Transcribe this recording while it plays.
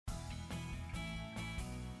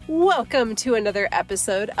Welcome to another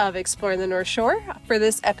episode of Exploring the North Shore. For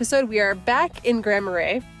this episode, we are back in Grand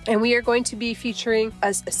Marais, and we are going to be featuring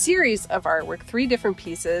a series of artwork, 3 different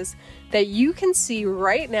pieces that you can see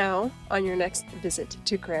right now on your next visit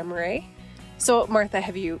to Grand Marais. So, Martha,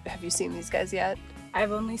 have you seen these guys yet?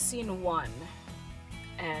 I've only seen one,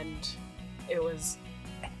 and it was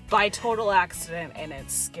by total accident, and it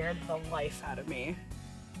scared the life out of me.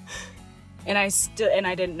 And I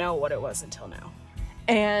didn't know what it was until now.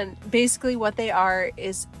 And basically what they are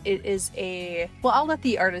is, I'll let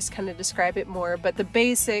the artist kind of describe it more, but the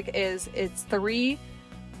basic is it's 3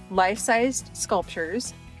 life-sized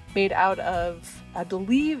sculptures made out of, I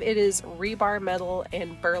believe it is rebar, metal,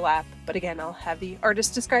 and burlap. But again, I'll have the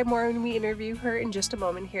artist describe more when we interview her in just a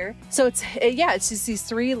moment here. So it's just these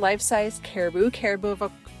 3 life-sized caribou. Caribou,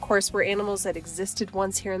 of course, were animals that existed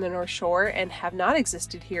once here in the North Shore and have not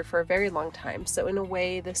existed here for a very long time. So in a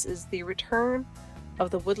way, this is the return of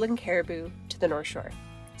the woodland caribou to the North Shore.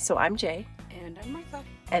 So I'm Jay. And I'm Martha.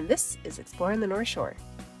 And this is Exploring the North Shore.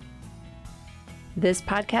 This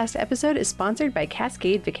podcast episode is sponsored by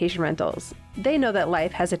Cascade Vacation Rentals. They know that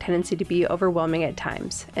life has a tendency to be overwhelming at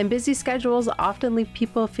times, and busy schedules often leave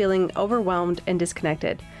people feeling overwhelmed and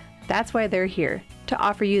disconnected. That's why they're here, to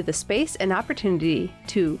offer you the space and opportunity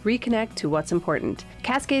to reconnect to what's important.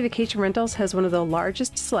 Cascade Vacation Rentals has one of the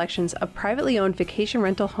largest selections of privately owned vacation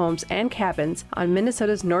rental homes and cabins on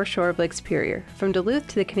Minnesota's North Shore of Lake Superior, from Duluth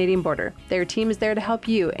to the Canadian border. Their team is there to help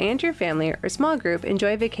you and your family or small group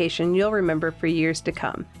enjoy a vacation you'll remember for years to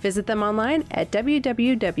come. Visit them online at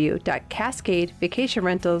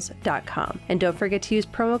www.cascadevacationrentals.com. And don't forget to use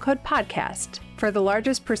promo code PODCAST for the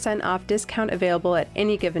largest % off discount available at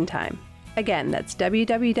any given time. Again, that's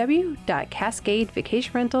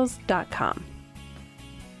www.cascadevacationrentals.com.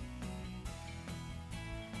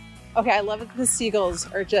 Okay, I love that the seagulls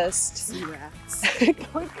are just Sea rats.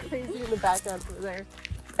 going crazy in the background over there.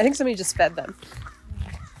 I think somebody just fed them.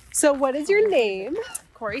 So what is your name?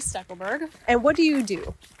 Corey Steckelberg. And what do you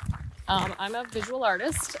do? I'm a visual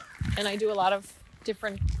artist, and I do a lot of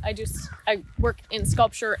different, I work in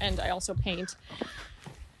sculpture, and I also paint,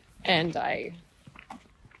 and I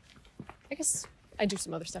guess I do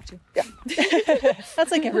some other stuff too. Yeah.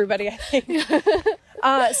 That's like everybody, I think.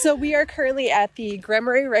 So we are currently at the Grand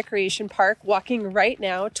Marais Recreation Park, walking right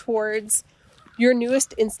now towards your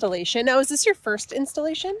newest installation. Now, is this your first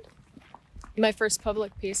installation? My first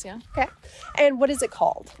public piece, yeah. Okay. And what is it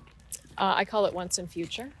called? I call it Once and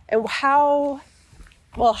Future. And how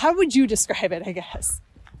would you describe it, I guess?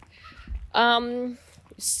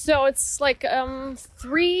 So it's like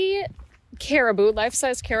 3 caribou,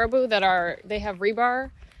 life-size caribou they have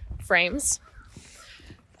rebar frames.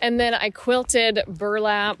 And then I quilted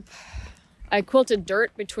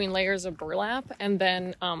dirt between layers of burlap, and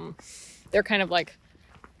then they're kind of like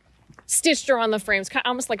stitched around the frames, kind of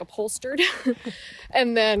almost like upholstered.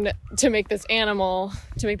 And then to make this animal,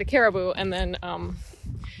 to make the caribou, and then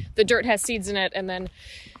the dirt has seeds in it, and then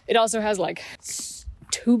it also has like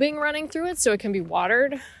tubing running through it so it can be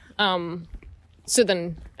watered. So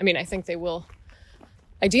then, I think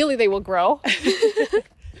ideally they will grow.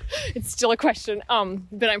 It's still a question,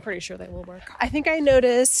 but I'm pretty sure they will work. I think I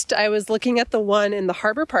noticed, I was looking at the one in the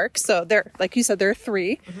Harbor Park. So they're, like you said, there are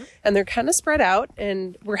 3, and they're kind of spread out,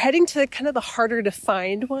 and we're heading to kind of the harder to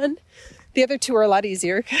find one. The other 2 are a lot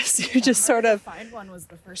easier because you just sort of... Find one was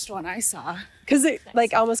the first one I saw. Because it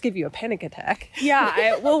almost gave you a panic attack.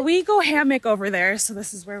 Yeah, we go hammock over there, so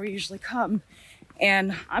this is where we usually come.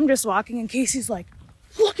 And I'm just walking, and Casey's like,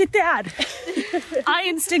 look at that. I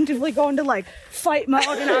instinctively go into like fight mode,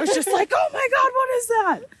 and I was just like, oh my God, what is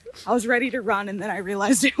that? I was ready to run, and then I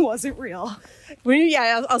realized it wasn't real.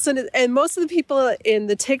 I'll send it. And most of the people in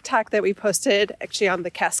the TikTok that we posted, actually on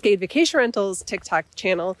the Cascade Vacation Rentals TikTok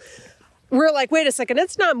channel, were like, wait a second,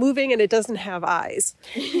 it's not moving and it doesn't have eyes.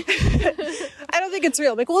 I don't think it's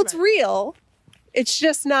real. I'm like, well, it's real. It's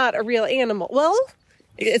just not a real animal. Well,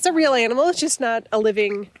 it's a real animal. It's just not a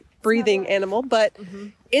living, breathing animal. But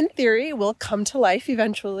in theory, it will come to life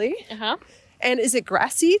eventually. Uh-huh. And is it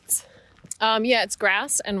grass seeds? Yeah, it's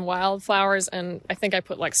grass and wildflowers, and I think I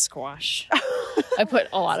put like squash. I put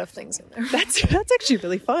a lot of things in there. That's actually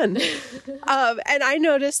really fun. And I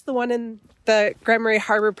noticed the one in the Grand Marais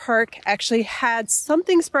Harbor Park actually had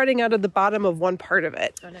something sprouting out of the bottom of one part of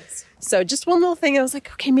it. Oh, nice. So just one little thing. I was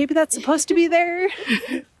like, okay, maybe that's supposed to be there.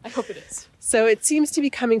 I hope it is. So it seems to be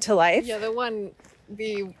coming to life. Yeah,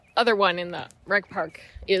 the other one in the rec park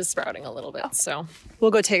is sprouting a little bit. So we'll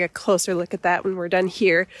go take a closer look at that when we're done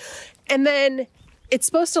here. And then it's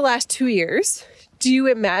supposed to last 2 years. Do you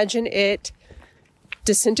imagine it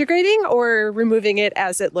disintegrating or removing it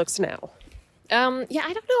as it looks now? Yeah,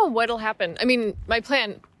 I don't know what'll happen. I mean, my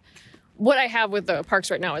plan, what I have with the parks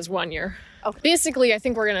right now is 1 year. Okay. Basically, I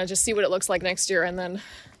think we're going to just see what it looks like next year. And then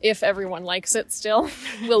if everyone likes it still,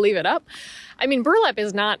 we'll leave it up. I mean, burlap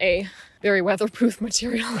is not a very weatherproof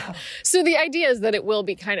material. So the idea is that it will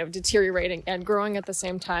be kind of deteriorating and growing at the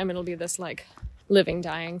same time. It'll be this like living,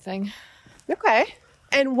 dying thing. Okay.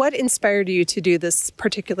 And what inspired you to do this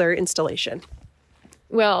particular installation?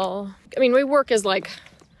 Well, I mean, my work is like,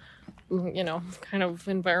 you know, kind of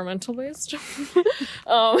environmental based.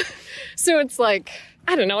 So it's like,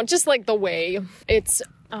 I don't know, just like the way it's,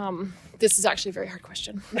 this is actually a very hard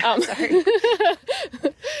question. Sorry.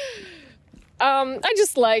 I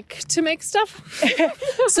just like to make stuff.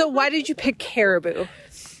 So why did you pick caribou?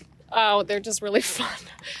 Oh, they're just really fun.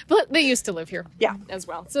 But they used to live here. Yeah. As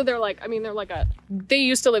well. So they're like, I mean, they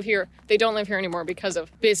used to live here. They don't live here anymore because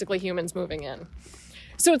of basically humans moving in.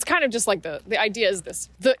 So it's kind of just like the idea is this,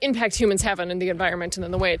 the impact humans have on the environment and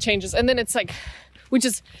then the way it changes. And then it's like, which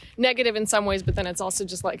is negative in some ways, but then it's also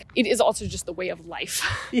just like, it is also just the way of life.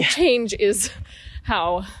 Yeah. Change is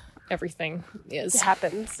how everything is. It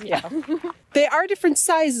happens. Yeah. They are different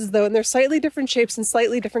sizes though, and they're slightly different shapes and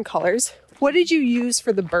slightly different colors. What did you use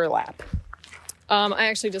for the burlap? I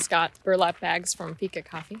actually just got burlap bags from Fika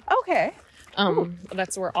Coffee. Okay.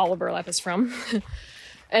 That's where all the burlap is from.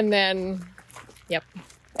 And then, yep.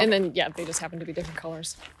 And then, yeah, they just happen to be different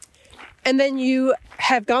colors. And then you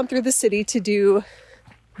have gone through the city to do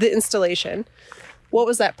the installation. What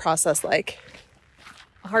was that process like?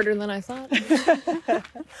 Harder than I thought.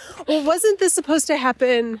 Well, wasn't this supposed to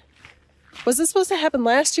happen? Was this supposed to happen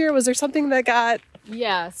last year? Was there something that got...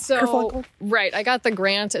 Yeah, so, Kerfuffle? right, I got the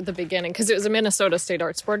grant at the beginning because it was a Minnesota State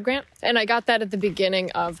Arts Board grant. And I got that at the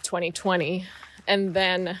beginning of 2020. And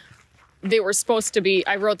then they were supposed to be,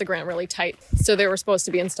 I wrote the grant really tight. So they were supposed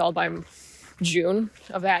to be installed by June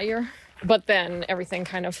of that year. But then everything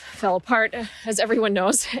kind of fell apart, as everyone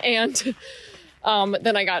knows. And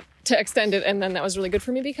then I got to extend it. And then that was really good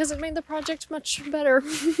for me because it made the project much better.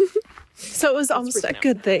 So it was almost a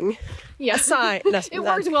good thing. Yes. It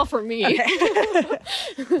worked well for me. Okay.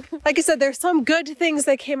 Like I said, there's some good things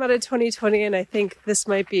that came out of 2020, and I think this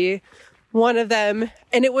might be one of them.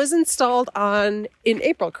 And it was installed in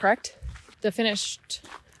April, correct? I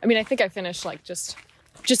think I finished like just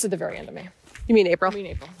at the very end of May. You mean April? I mean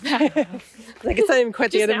April. Like it's not even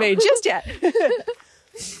quite the end of now. May just yet.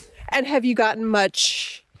 And have you gotten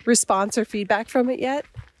much response or feedback from it yet?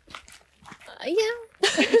 Yeah.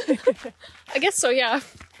 I guess so, yeah.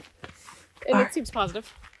 And it seems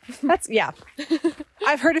positive. Yeah.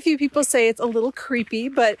 I've heard a few people say it's a little creepy,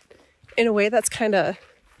 but in a way that's kind of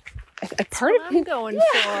a part of I'm going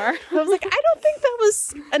for. I was like, I don't think that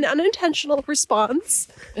was an unintentional response.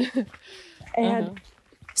 And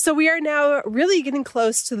so we are now really getting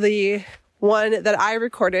close to the one that I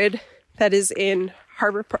recorded that is in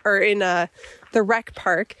the rec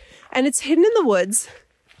park, and it's hidden in the woods.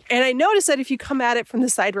 And I noticed that if you come at it from the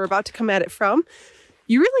side we're about to come at it from,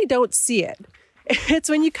 you really don't see it. It's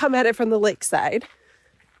when you come at it from the lake side.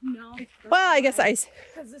 No. Well, I guess I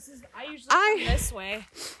usually come this way.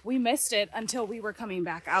 We missed it until we were coming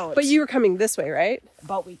back out. But you were coming this way, right?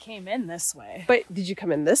 But we came in this way. But did you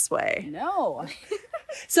come in this way? No.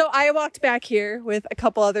 So I walked back here with a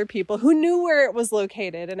couple other people who knew where it was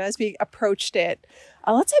located. And as we approached it,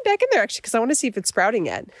 let's head back in there actually, because I want to see if it's sprouting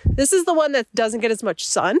yet. This is the one that doesn't get as much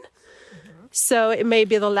sun. So it may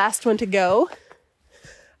be the last one to go.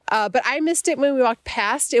 But I missed it when we walked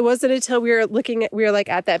past. It wasn't until we were like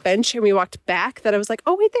at that bench and we walked back that I was like,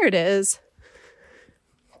 oh wait, there it is.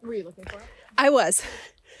 Were you looking for it? I was.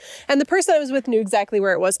 And the person I was with knew exactly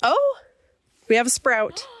where it was. Oh, we have a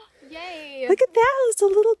sprout. Yay! Look at that. It's a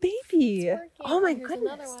little baby. Oh my Here's another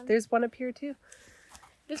goodness. one. There's one up here too.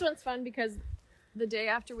 This one's fun because the day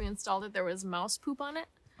after we installed it, there was mouse poop on it.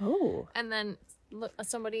 Oh. And then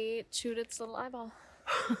somebody chewed its little eyeball.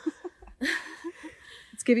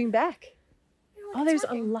 It's giving back. Oh, there's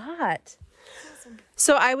a lot.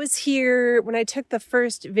 So I was here when I took the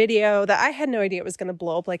first video that I had no idea it was going to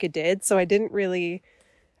blow up like it did. So I didn't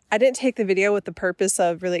take the video with the purpose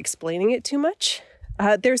of really explaining it too much.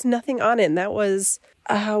 There's nothing on it. And that was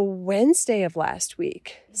Wednesday of last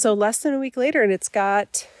week. So less than a week later, and its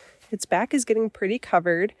back is getting pretty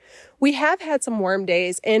covered. We have had some warm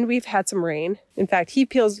days and we've had some rain. In fact, he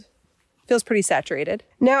feels pretty saturated.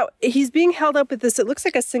 Now he's being held up with this. It looks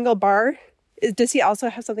like a single bar. Does he also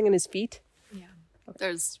have something in his feet? Yeah.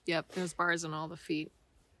 There's bars on all the feet.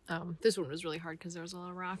 This one was really hard because there was a lot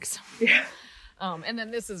of rocks. Yeah. And then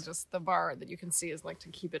this is just the bar that you can see is like to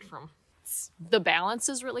keep it from. The balance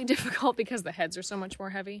is really difficult because the heads are so much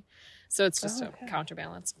more heavy. So it's just a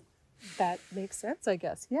counterbalance. That makes sense, I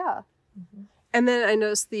guess. Yeah. Mm-hmm. And then I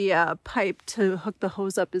noticed the pipe to hook the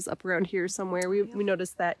hose up is up around here somewhere. We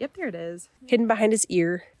noticed that. Yep, there it is. Hidden behind his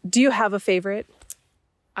ear. Do you have a favorite?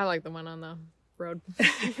 I like the one on the road.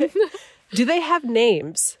 Do they have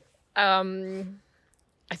names? I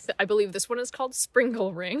believe this one is called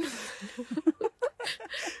Sprinkle Ring.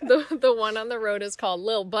 The one on the road is called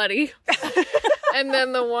Lil Buddy. And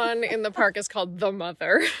then the one in the park is called The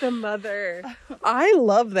Mother. The Mother. I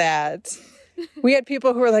love that. We had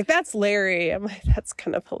people who were like, that's Larry. I'm like, that's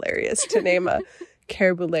kind of hilarious to name a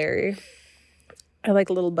caribou Larry. I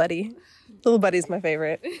like Little Buddy. Little Buddy's my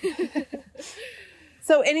favorite.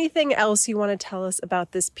 So anything else you want to tell us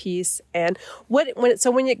about this piece? And when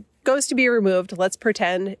it goes to be removed, let's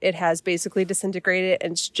pretend it has basically disintegrated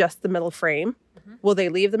and it's just the metal frame. Mm-hmm. Will they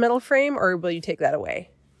leave the metal frame or will you take that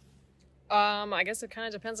away? I guess it kind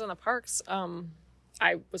of depends on the parks.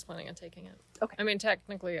 I was planning on taking it. Okay. I mean,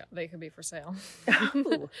 technically, they could be for sale. Ooh,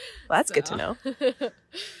 well, that's good to know.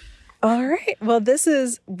 All right. Well, this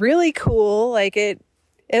is really cool. Like it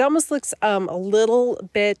almost looks a little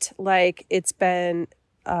bit like it's been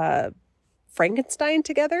Frankenstein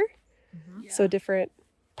together. Mm-hmm. Yeah. So different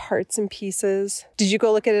parts and pieces. Did you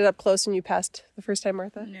go look at it up close when you passed the first time,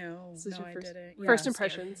 Martha? No, I didn't. First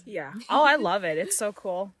impressions? Yeah. Oh, I love it. It's so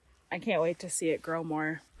cool. I can't wait to see it grow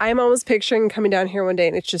more. I'm almost picturing coming down here one day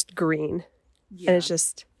and it's just green. Yeah. And it's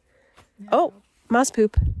just, mouse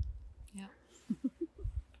poop. Yeah.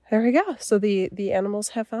 There we go. So the animals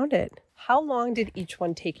have found it. How long did each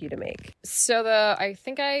one take you to make? So I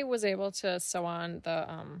think I was able to sew on the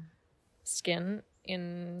skin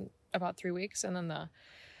in about 3 weeks, and then the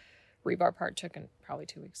rebar part took in probably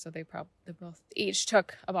 2 weeks. So they both each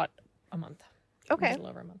took about a month. Okay. A little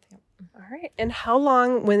over a month, yeah. All right. And how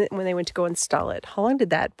long, when they went to go install it, how long did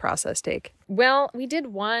that process take? Well, we did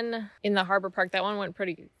one in the harbor park. That one went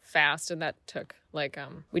pretty fast, and that took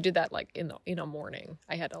we did that in a morning.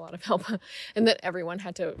 I had a lot of help, and then everyone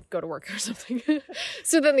had to go to work or something.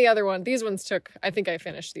 So then these ones took, I think I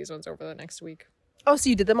finished these ones over the next week. Oh, so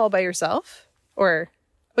you did them all by yourself? Or,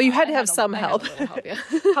 well, you had to have some help. Yeah.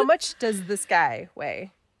 How much does this guy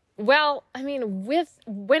weigh? Well, I mean,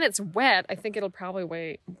 when it's wet, I think it'll probably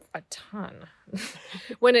weigh a ton.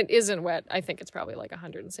 When it isn't wet, I think it's probably like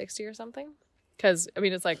 160 or something. Because, I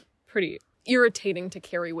mean, it's like pretty irritating to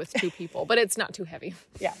carry with two people, but it's not too heavy.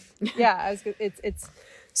 Yeah. Yeah.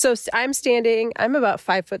 So I'm about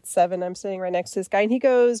 5'7". I'm standing right next to this guy, and he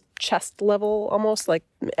goes chest level, almost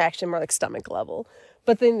actually more like stomach level.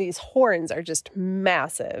 But then these horns are just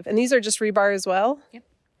massive. And these are just rebar as well? Yep.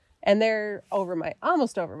 And they're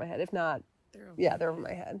almost over my head. If not, they're over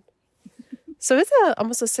my head. So it's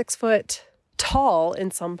almost a 6 foot tall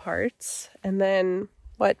in some parts. And then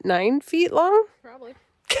 9 feet long? Probably.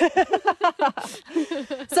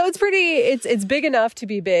 So it's big enough to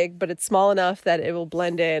be big, but it's small enough that it will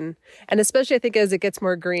blend in. And especially I think as it gets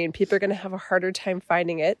more green, people are going to have a harder time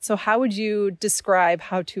finding it. So how would you describe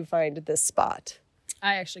how to find this spot?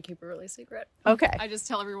 I actually keep it really secret. Okay. I just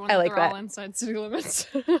tell everyone they're all inside city limits.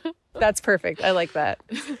 That's perfect. I like that.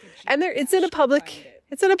 And it's in a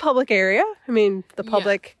public area. I mean, the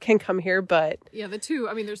public can come here, but yeah,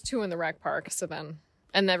 there's two in the rec park,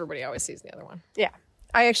 and everybody always sees the other one. Yeah.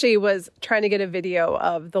 I actually was trying to get a video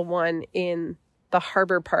of the one in the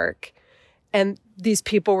harbor park, and these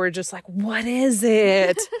people were just like, "What is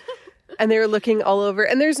it?" And they were looking all over,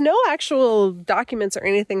 and there's no actual documents or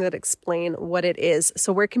anything that explain what it is.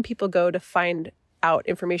 So where can people go to find out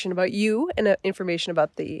information about you and information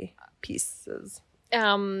about the pieces?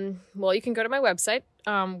 Well, you can go to my website,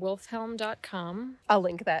 wolfhelm.com. I'll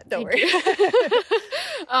link that. Don't worry.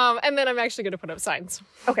 And then I'm actually going to put up signs.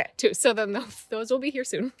 Okay. Too. So then those will be here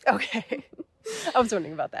soon. Okay. I was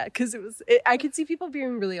wondering about that because I could see people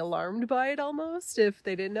being really alarmed by it almost if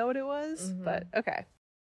they didn't know what it was. Mm-hmm. But okay.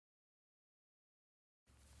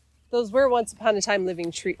 Those were once upon a time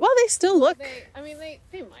living trees. Well, they still look. They might.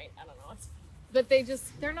 I don't know. But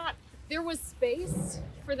they're not. There was space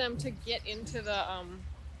for them to get into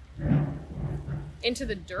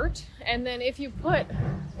the dirt, and then if you put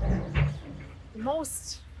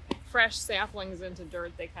most fresh saplings into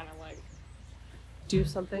dirt, they kind of do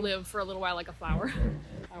something, live for a little while like a flower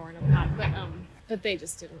in a pot. But they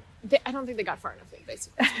just didn't. I don't think they got far enough,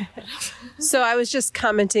 basically. So I was just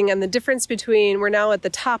commenting on the difference between, we're now at the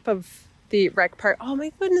top of the rec park. Oh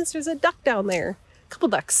my goodness, there's a duck down there. A couple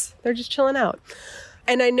ducks. They're just chilling out.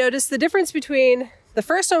 And I noticed the difference between the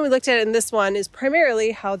first one we looked at and this one is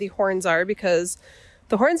primarily how the horns are, because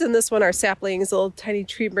the horns in this one are saplings, little tiny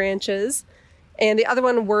tree branches. And the other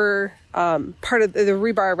one were part of the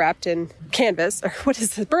rebar wrapped in canvas, or what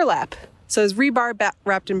is it, burlap. So it's rebar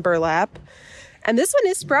wrapped in burlap. And this one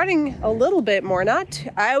is sprouting a little bit more.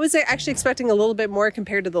 I was actually expecting a little bit more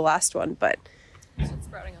compared to the last one, but. It's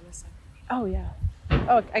sprouting on this side. Oh, yeah.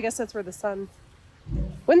 Oh, I guess that's where the sun.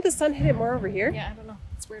 Wouldn't the sun hit it more over here? Yeah, I don't know.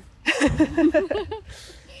 It's weird.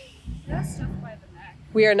 That's stuff by the neck.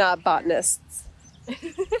 We are not botanists.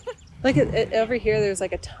 Like over here, there's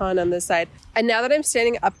like a ton on this side. And now that I'm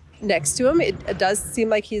standing up next to him, it does seem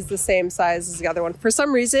like he's the same size as the other one. For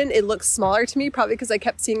some reason, it looks smaller to me, probably because I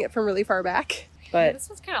kept seeing it from really far back. But yeah, this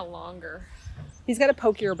one's kind of longer. He's got a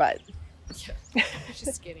pokier butt. Yeah,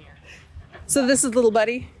 she's skinnier. So this is little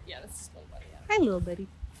buddy? Yeah, this is little buddy. Yeah. Hi, little buddy.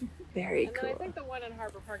 Very and cool. then I think the one in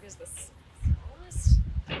Harbor Park is the smallest.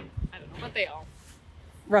 I don't know, but they all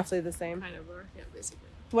Roughly the same. kind of are. Yeah, basically.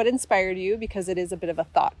 What inspired you? Because it is a bit of a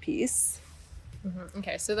thought piece. Mm-hmm.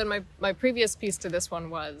 Okay, so then my previous piece to this one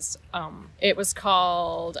was, it was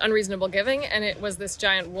called Unreasonable Giving, and it was this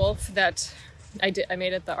giant wolf that I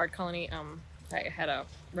made at the Art Colony. I had a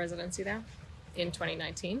residency there in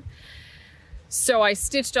 2019. So I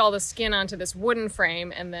stitched all the skin onto this wooden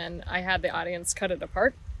frame, and then I had the audience cut it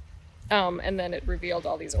apart. And then it revealed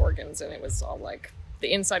all these organs, and it was all like,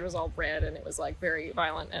 the inside was all red, and it was like very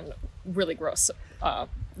violent and really gross,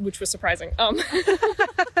 which was surprising.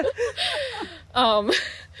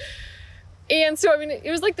 And so, I mean, it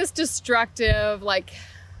was like this destructive, like,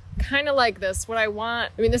 kind of like this, what I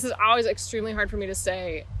want. I mean, this is always extremely hard for me to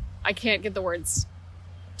say. I can't get the words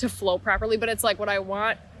to flow properly, but it's like what I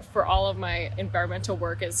want for all of my environmental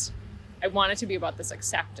work is I want it to be about this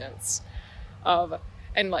acceptance of,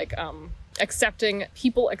 and like, accepting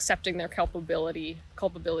their culpability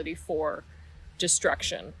for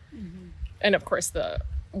destruction. Mm-hmm. And of course the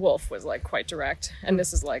wolf was like quite direct, and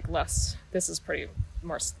this is like less, this is pretty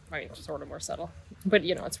more, I mean, sort of more subtle, but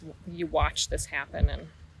you know, it's, you watch this happen, and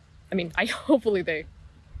I mean, I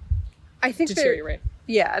think deteriorate.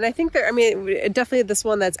 Yeah, and I think I mean, definitely this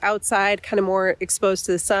one that's outside, kind of more exposed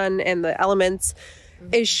to the sun and the elements,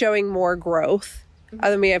 mm-hmm. is showing more growth. Mm-hmm.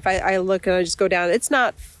 I mean, if I look and I just go down, it's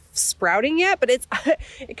not sprouting yet, but it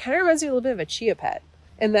kind of reminds me a little bit of a chia pet.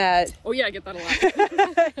 In that, oh yeah, I get that a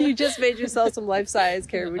lot. You just made yourself some life-size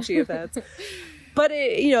caribou chia pets. But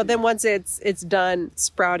then once it's done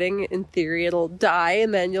sprouting, in theory it'll die,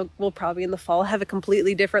 and then we'll probably in the fall have a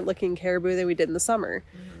completely different looking caribou than we did in the summer,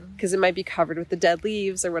 because it might be covered with the dead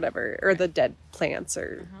leaves or whatever, or the dead plants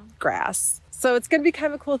or grass. So it's going to be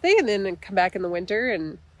kind of a cool thing, and then come back in the winter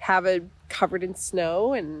and have it covered in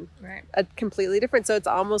snow and a completely different. So it's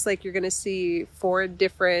almost like you're going to see 4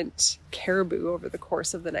 different caribou over the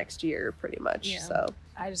course of the next year, pretty much. Yeah. So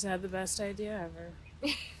I just had the best idea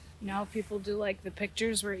ever. Now people do like the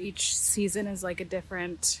pictures where each season is like a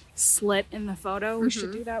different slit in the photo. We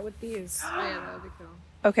should do that with these. Oh yeah, that would be cool.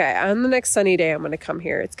 Okay, on the next sunny day, I'm going to come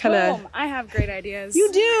here. It's kind of... I have great ideas.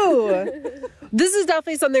 You do! This is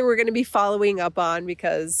definitely something we're going to be following up on,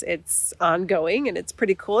 because it's ongoing and it's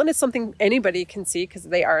pretty cool. And it's something anybody can see because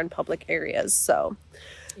they are in public areas. So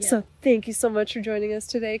thank you so much for joining us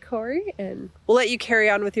today, Corey. And we'll let you carry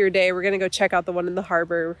on with your day. We're going to go check out the one in the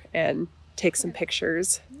harbor and take some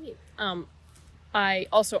pictures. I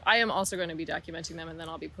am also going to be documenting them, and then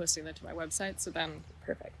I'll be posting them to my website. So then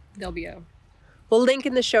perfect. There'll be we'll link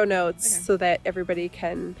in the show notes so that everybody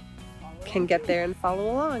can get there and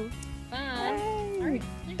follow along. Fun. All right.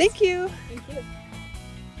 Thank you. Thank you.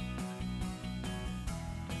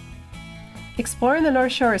 Exploring the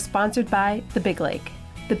North Shore is sponsored by The Big Lake.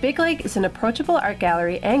 The Big Lake is an approachable art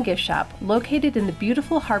gallery and gift shop located in the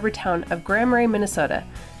beautiful harbor town of Grand Marais, Minnesota,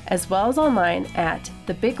 as well as online at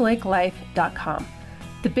thebigLakeLife.com.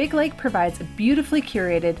 The Big Lake provides a beautifully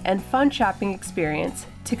curated and fun shopping experience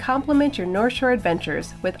to complement your North Shore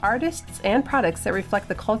adventures with artists and products that reflect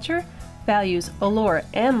the culture, values, allure,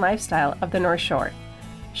 and lifestyle of the North Shore.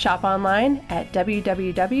 Shop online at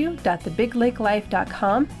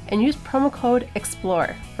www.thebigLakeLife.com and use promo code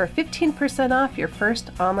EXPLORE for 15% off your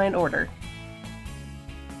first online order.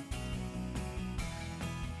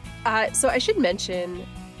 So I should mention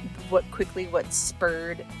what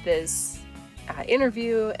spurred this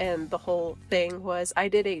interview and the whole thing was I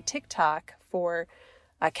did a TikTok for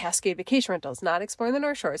Cascade Vacation Rentals, not Exploring the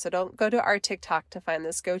North Shore. So don't go to our TikTok to find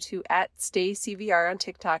this. Go to @StayCVR on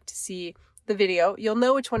TikTok to see the video. You'll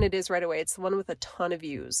know which one it is right away. It's the one with a ton of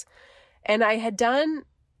views. And I had done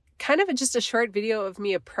kind of just a short video of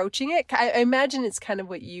me approaching it. I imagine it's kind of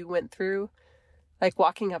what you went through, like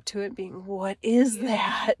walking up to it being, what is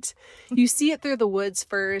that? You see it through the woods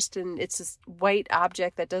first, and it's this white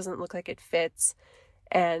object that doesn't look like it fits.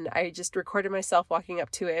 And I just recorded myself walking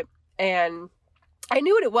up to it. And I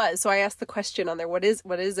knew what it was, so I asked the question on there, what is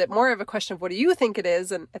it? More of a question of what do you think it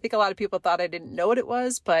is? And I think a lot of people thought I didn't know what it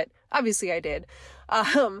was, but obviously I did.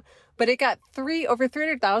 But it got over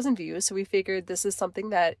 300,000 views, so we figured this is something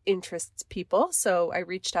that interests people. So I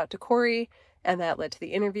reached out to Corey, and that led to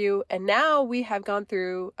the interview. And now we have gone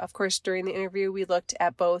through, of course, during the interview, we looked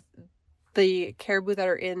at both the caribou that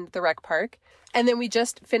are in the rec park, and then we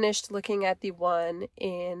just finished looking at the one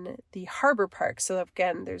in the harbor park. So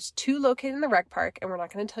again, there's 2 located in the rec park, and we're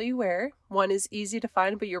not going to tell you where. One is easy to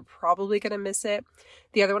find, but you're probably going to miss it.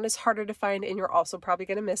 The other one is harder to find, and you're also probably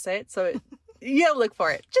going to miss it. So yeah, look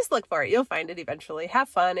for it. Just look for it. You'll find it eventually. Have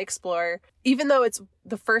fun, explore. Even though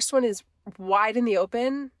the first one is wide in the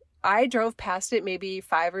open, I drove past it maybe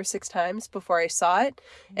 5 or 6 times before I saw it.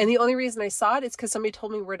 And the only reason I saw it is because somebody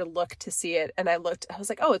told me where to look to see it. And I was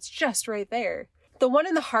like, oh, it's just right there. The one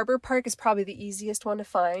in the harbor park is probably the easiest one to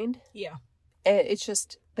find. Yeah. It's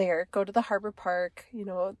just there. Go to the harbor park,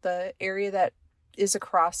 the area that is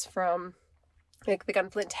across from like the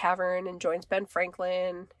Gunflint Tavern and joins Ben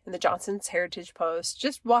Franklin and the Johnson's Heritage Post.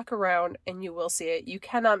 Just walk around and you will see it. You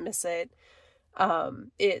cannot miss it.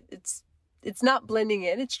 It's not blending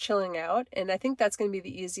in, it's chilling out. And I think that's going to be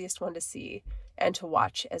the easiest one to see and to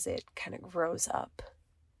watch as it kind of grows up.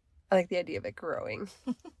 I like the idea of it growing.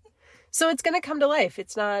 So it's going to come to life.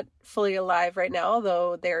 It's not fully alive right now,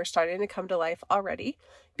 although they're starting to come to life already.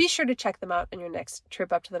 Be sure to check them out on your next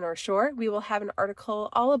trip up to the North Shore. We will have an article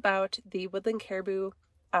all about the woodland caribou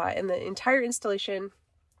and the entire installation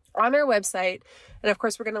on our website. And of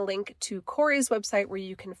course, we're going to link to Corey's website where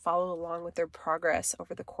you can follow along with their progress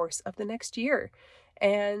over the course of the next year.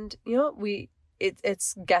 And,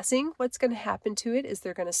 it's guessing what's going to happen to it is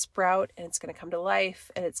they're going to sprout and it's going to come to life.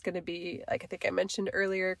 And it's going to be, like I think I mentioned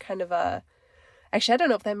earlier, kind of actually, I don't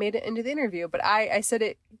know if that made it into the interview, but I said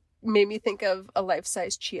it made me think of a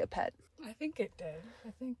life-size chia pet. I think it did.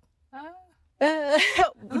 I think.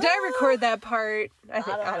 Did I record that part? I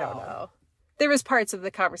don't know. There was parts of the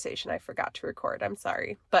conversation I forgot to record. I'm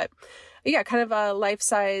sorry. But yeah, kind of a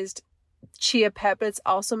life-sized chia pet, but it's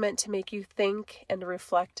also meant to make you think and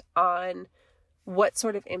reflect on what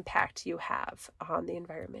sort of impact you have on the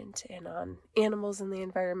environment and on animals in the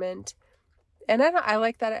environment. And I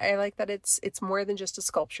like that. I like that it's more than just a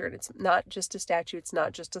sculpture. And it's not just a statue. It's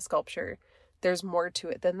not just a sculpture. There's more to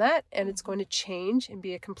it than that. And it's going to change and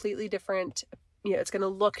be a completely different, it's going to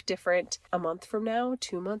look different a month from now,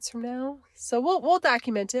 2 months from now. So we'll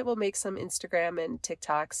document it. We'll make some Instagram and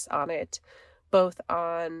TikToks on it, both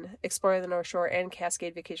on Exploring the North Shore and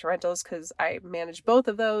Cascade Vacation Rentals, because I manage both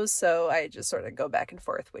of those. So I just sort of go back and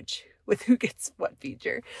forth with who gets what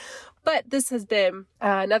feature. But this has been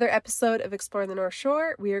another episode of Exploring the North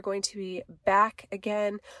Shore. We are going to be back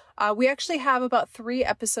again. We actually have about 3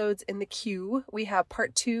 episodes in the queue. We have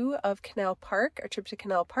part 2 of Canal Park, our trip to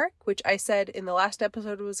Canal Park, which I said in the last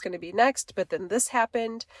episode was going to be next, but then this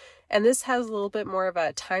happened. And this has a little bit more of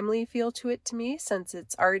a timely feel to it to me, since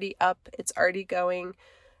it's already up, it's already going,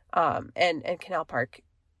 and Canal Park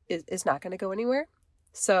is not going to go anywhere.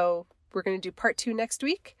 So we're going to do part 2 next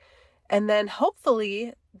week. And then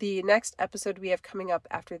hopefully the next episode we have coming up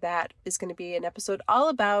after that is going to be an episode all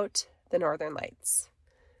about the Northern Lights.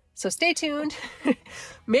 So stay tuned.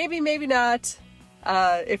 Maybe not.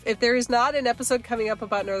 If there is not an episode coming up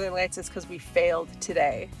about Northern Lights, it's because we failed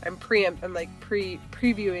today. I'm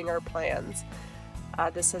previewing our plans.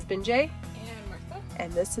 This has been Jay. And Martha.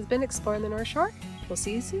 And this has been Exploring the North Shore. We'll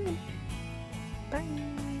see you soon. Bye.